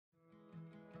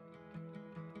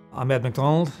I'm Ed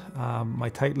McDonald. My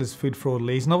title is Food Fraud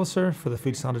Liaison Officer for the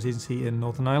Food Standards Agency in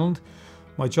Northern Ireland.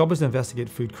 My job is to investigate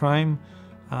food crime.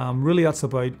 Really that's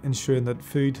about ensuring that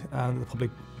food that the public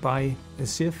buy is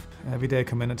safe. Every day I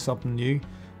come in, it's something new.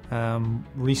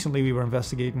 Recently we were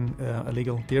investigating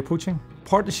illegal deer poaching.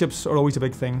 Partnerships are always a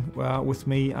big thing with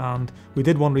me, and we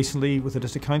did one recently with the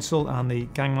District Council and the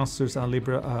Gang Masters and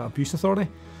Labour Abuse Authority.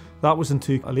 That was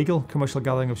into illegal commercial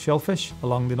gathering of shellfish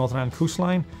along the Northern Ireland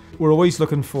coastline. We're always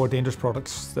looking for dangerous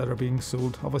products that are being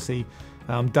sold. Obviously,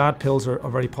 dad pills are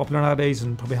very popular nowadays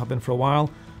and probably have been for a while,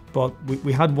 but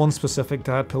we had one specific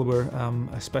dad pill we're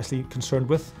especially concerned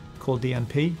with, called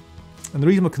DNP. And the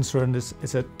reason we're concerned is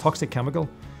it's a toxic chemical.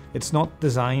 It's not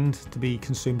designed to be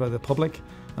consumed by the public,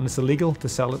 and it's illegal to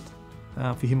sell it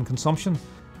for human consumption.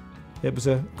 It was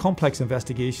a complex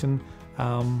investigation,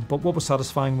 but what was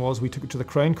satisfying was we took it to the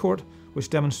Crown Court, which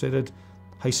demonstrated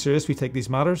how serious we take these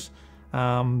matters.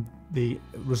 The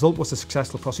result was a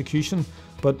successful prosecution,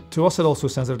 but to us it also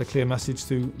sends out a clear message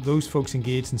to those folks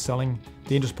engaged in selling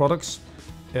dangerous products.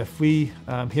 If we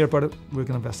hear about it, we're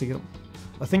going to investigate it.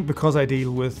 I think because I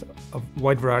deal with a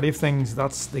wide variety of things,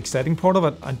 that's the exciting part of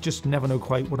it. I just never know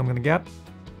quite what I'm going to get.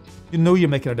 You know you're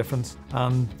making a difference,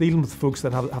 and dealing with folks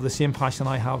that have the same passion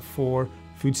I have for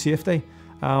food safety,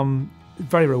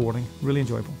 very rewarding, really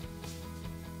enjoyable.